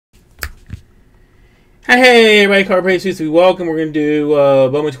Hey everybody, RPAs to be welcome. We're going to do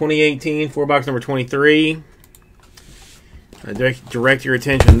Bowman 2018, 4-box number 23. Direct your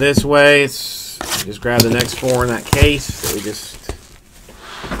attention this way. Just grab the next 4 in that case that we just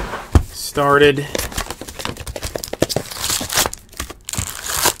started.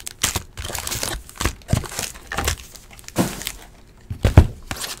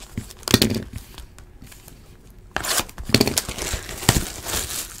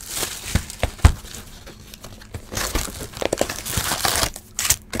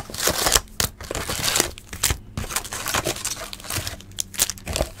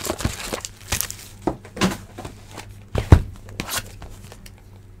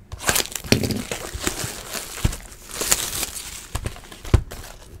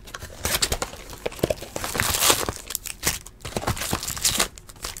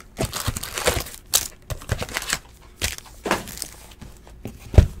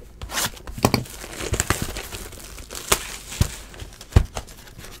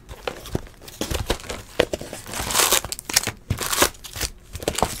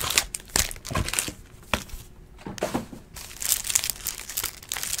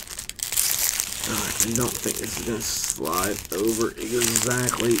 I don't think this is going to slide over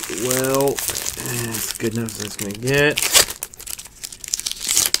exactly well. It's good enough as it's going to get.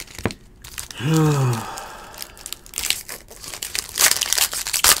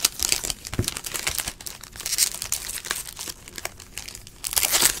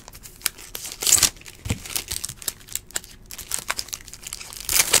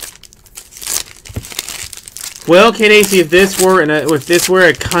 Well, KDC, if this were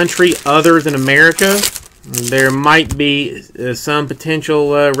a country other than America, there might be some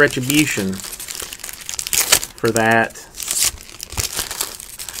potential retribution for that.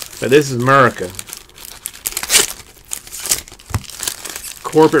 But this is America.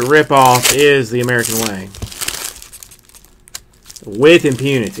 Corporate ripoff is the American way, with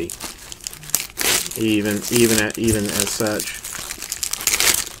impunity. Even as such.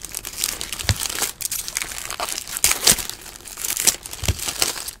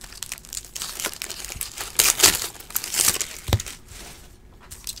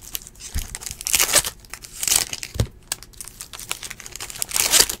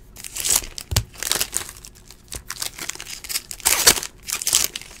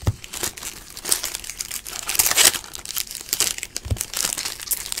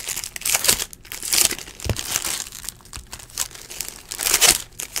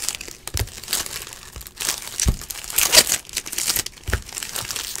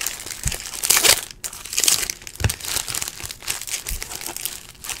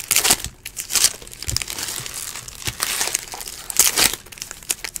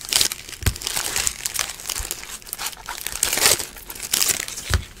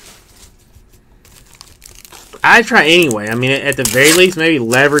 I'd try anyway. I mean, at the very least, maybe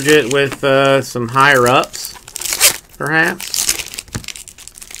leverage it with some higher ups, perhaps.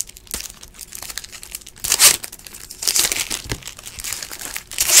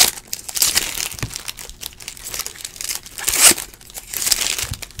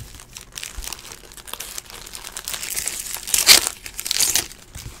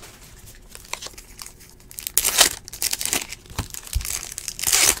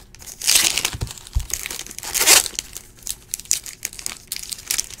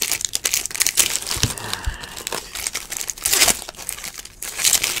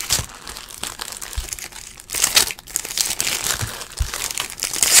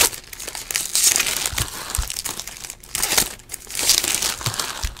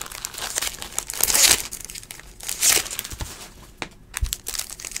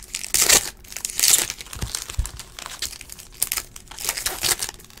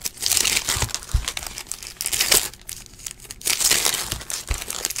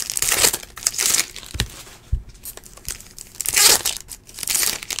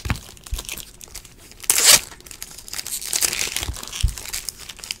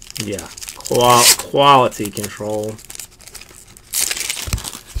 Yeah, quality control.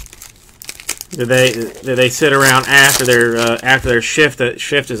 Do they sit around after their shift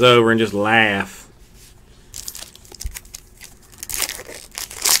is over and just laugh?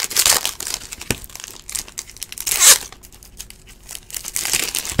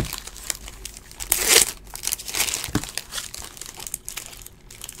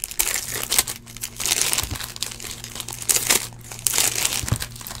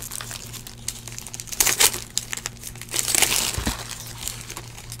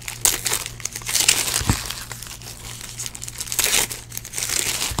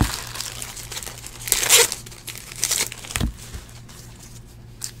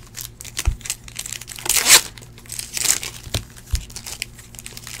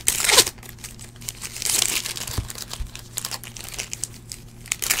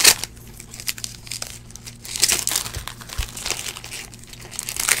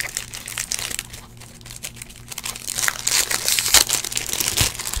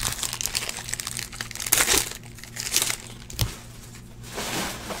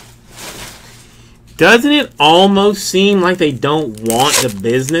 Doesn't it almost seem like they don't want the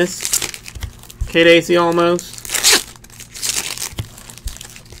business? KDAC almost.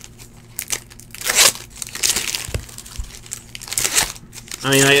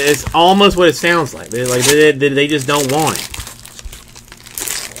 I mean, like, it's almost what it sounds like. They just don't want it.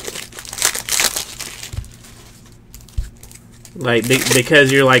 Like,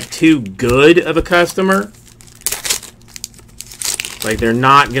 because you're like too good of a customer. Like, they're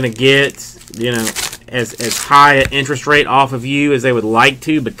not gonna get, you know, as high an interest rate off of you as they would like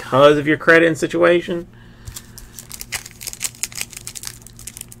to because of your credit and situation.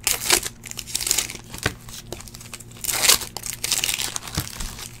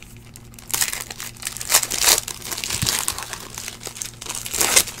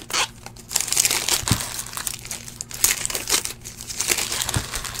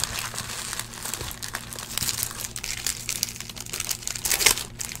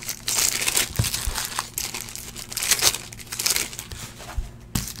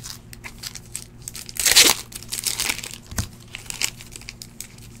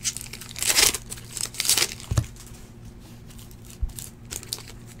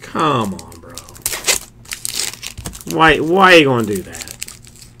 Come on, bro. Why are you going to do that?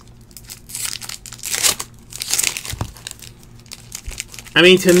 I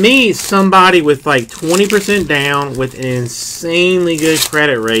mean, to me, somebody with like 20% down with an insanely good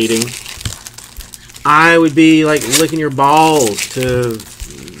credit rating, I would be like licking your balls to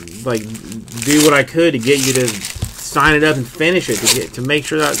like do what I could to get you to sign it up and finish it to make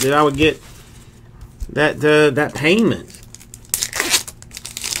sure that I would get that payment.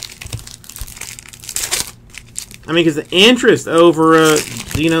 I mean, because the interest over a,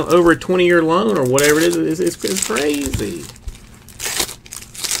 you know, over a 20-year loan or whatever it is crazy.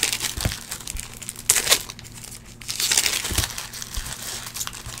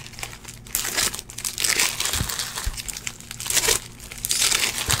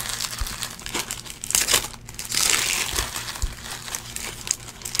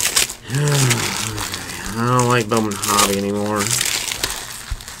 I don't like Bowman Hobby anymore.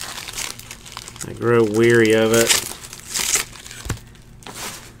 I grow weary of it.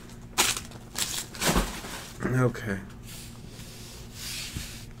 Okay.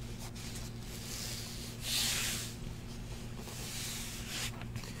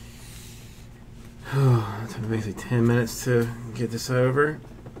 Oh, it took basically 10 minutes to get this over.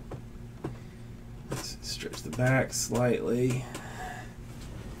 Let's stretch the back slightly.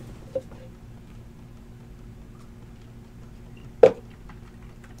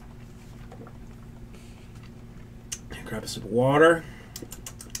 Grab a sip of water.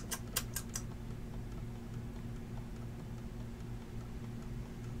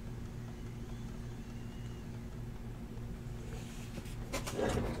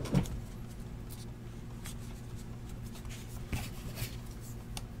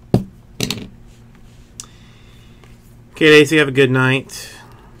 Okay, Daisy, have a good night.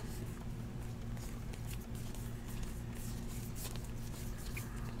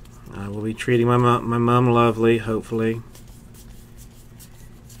 We'll be treating my mom lovely, hopefully.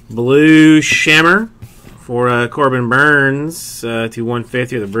 Blue Shimmer for Corbin Burns to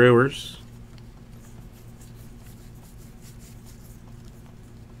 150 of the Brewers.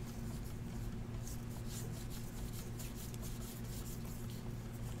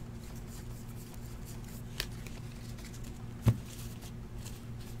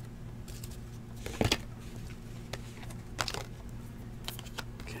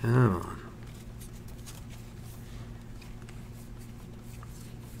 Come on.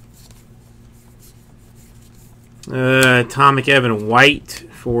 Atomic Evan White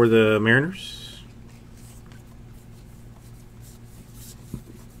for the Mariners.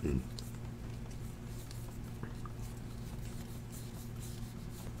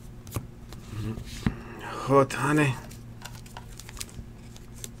 Hotness.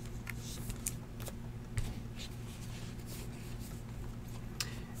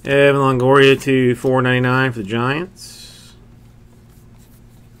 Evan Longoria to 499 for the Giants.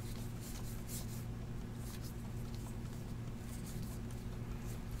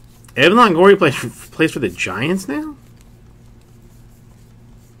 Evan Longoria plays for the Giants now?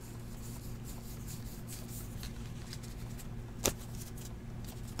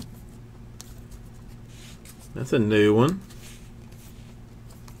 That's a new one.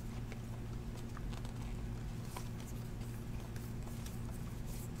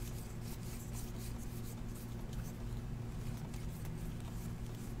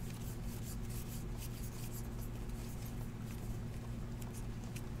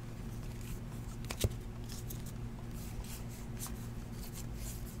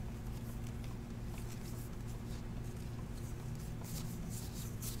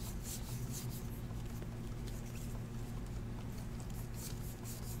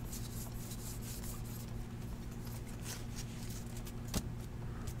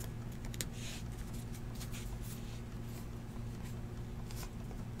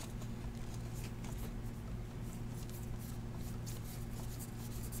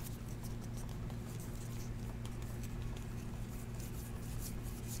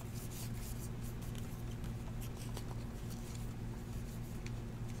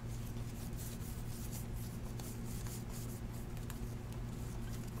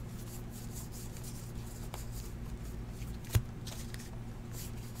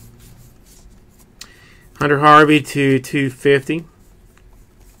 Hunter Harvey to 250.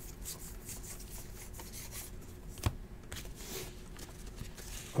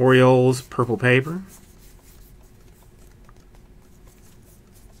 Orioles purple paper.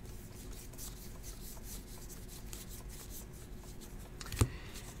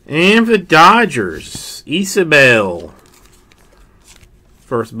 And for the Dodgers, Isabel.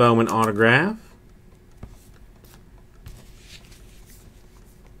 First Bowman autograph.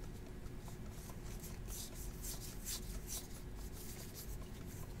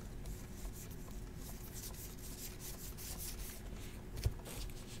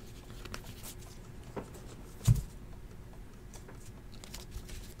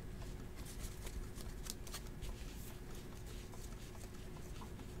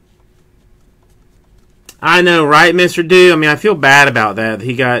 I know, right, Mr. Dew? I mean, I feel bad about that.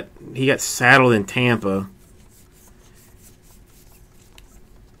 He got saddled in Tampa.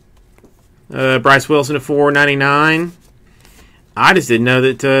 Bryce Wilson at 499. I just didn't know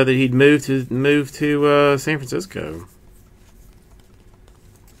that he'd moved to San Francisco.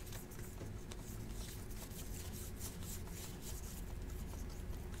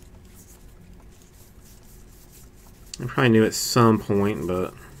 I probably knew at some point,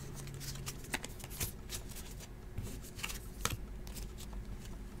 but.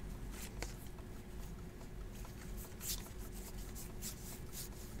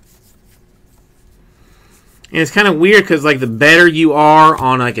 And it's kind of weird because, like, the better you are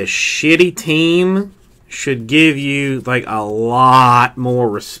on, like, a shitty team should give you, like, a lot more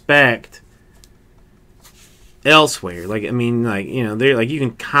respect elsewhere. Like, I mean, like, you know, they're, like, you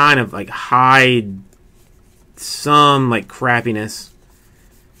can kind of, like, hide some, like, crappiness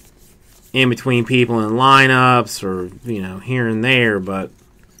in between people in lineups or, you know, here and there, but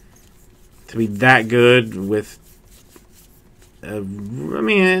to be that good with I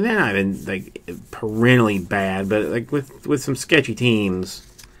mean, they're not even like perennially bad, but like with some sketchy teams,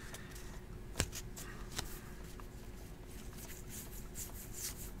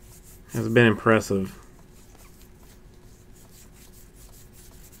 has been impressive.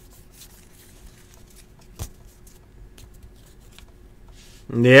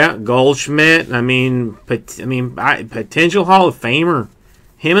 Yeah, Goldschmidt. I mean, potential Hall of Famer.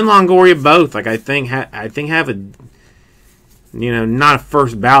 Him and Longoria both. Like I think have a. You know, not a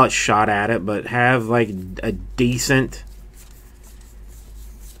first ballot shot at it, but have like a decent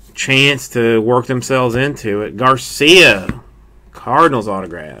chance to work themselves into it. Garcia, Cardinals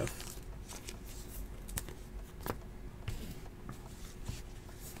autograph.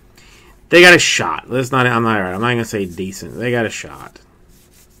 They got a shot. I'm not gonna say decent. They got a shot.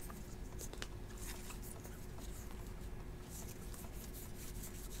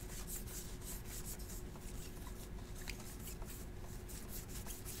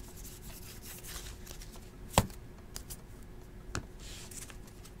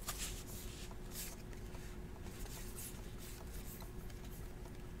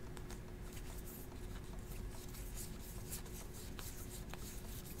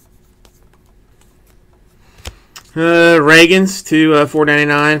 Reagans to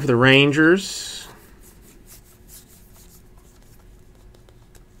 $4.99 for the Rangers.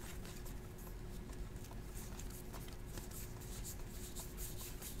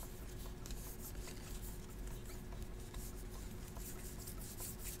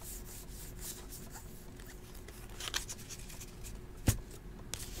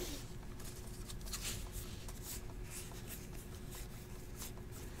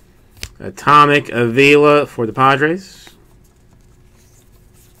 Atomic Avila for the Padres.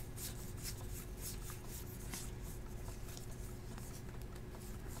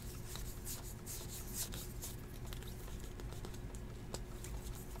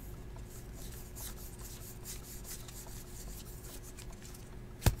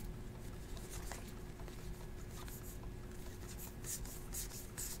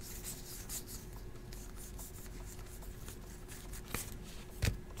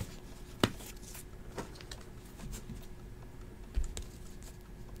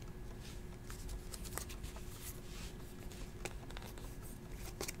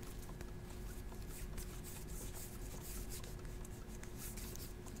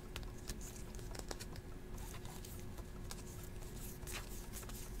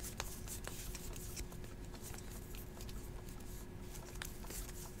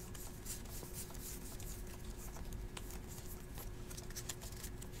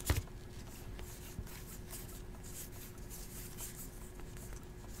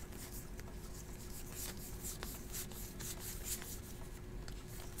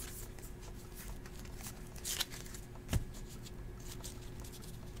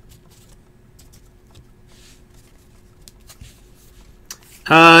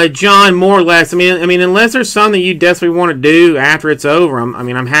 John, more or less. I mean, unless there's something that you desperately want to do after it's over,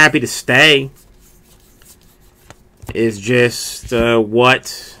 I'm happy to stay. It's just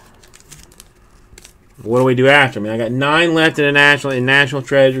what do we do after? I got 9 left in National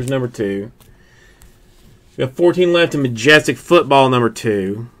Treasures number 2. We got 14 left in Majestic Football number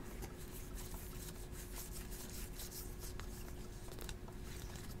 2.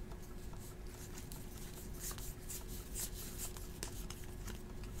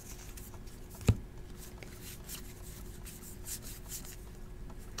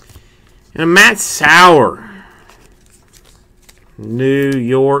 And a Matt Sauer, New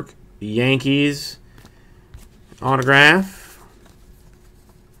York Yankees autograph.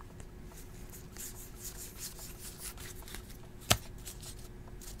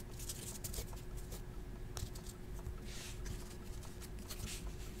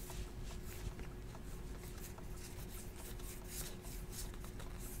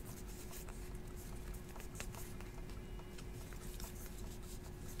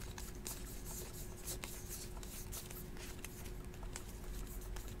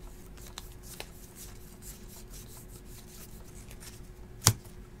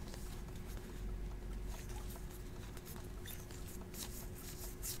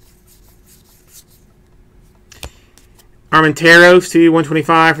 Armenteros to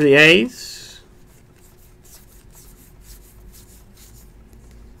 125 for the A's.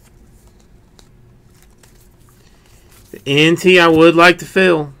 The NT I would like to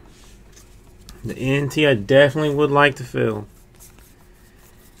fill. The NT I definitely would like to fill.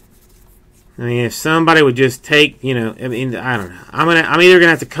 I mean, if somebody would just take, I don't know. I'm either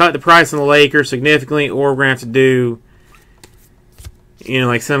gonna have to cut the price on the Lakers significantly, or we're gonna have to do,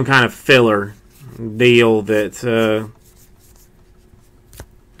 like some kind of filler deal that.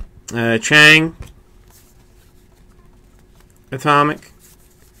 Chang, Atomic.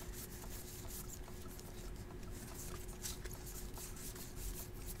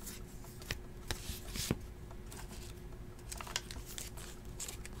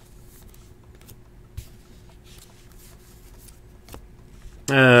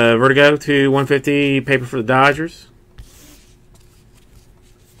 Vertigo to 150 paper for the Dodgers.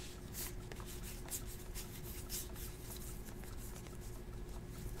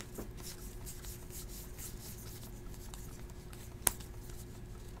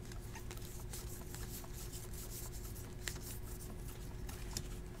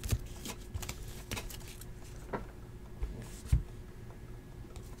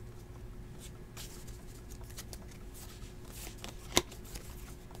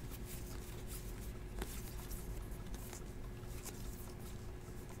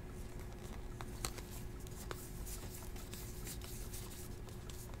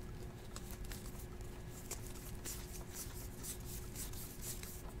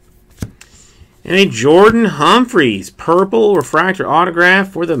 And a Jordan Humphreys purple refractor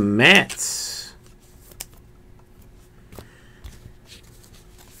autograph for the Mets.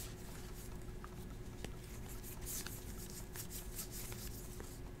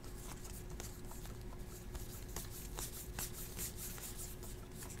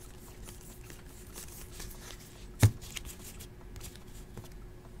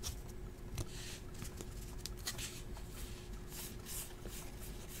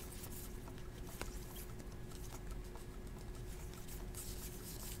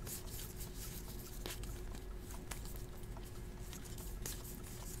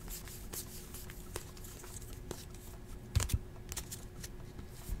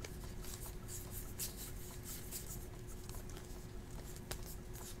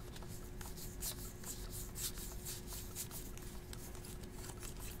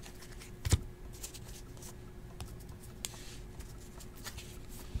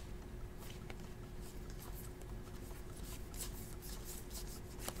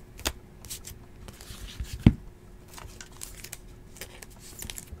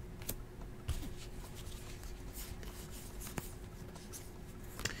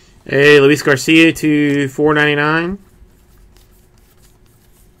 A Luis Garcia to 499.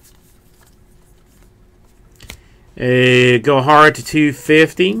 A Gohara to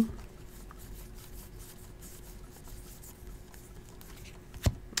 250.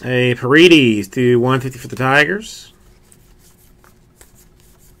 A Paredes to 150 for the Tigers.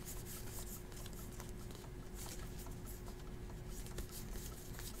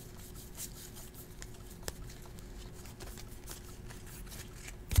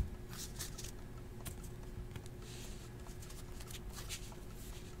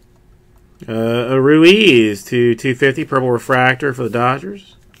 A Ruiz to 250, purple refractor for the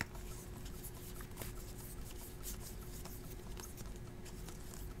Dodgers.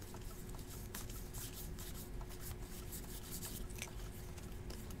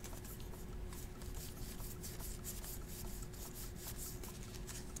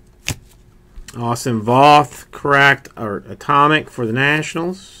 Austin Voth, cracked or atomic for the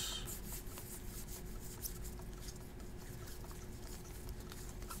Nationals.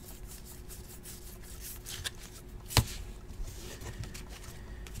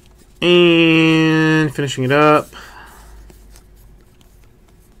 And finishing it up.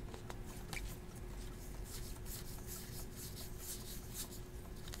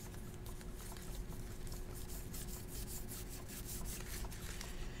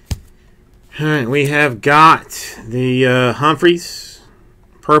 All right, we have got the Humphreys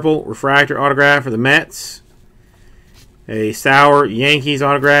purple refractor autograph for the Mets, a Sauer Yankees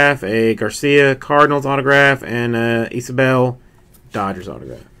autograph, a Garcia Cardinals autograph, and a Isabel Dodgers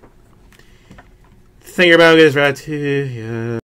autograph. Thank you, everybody. Right to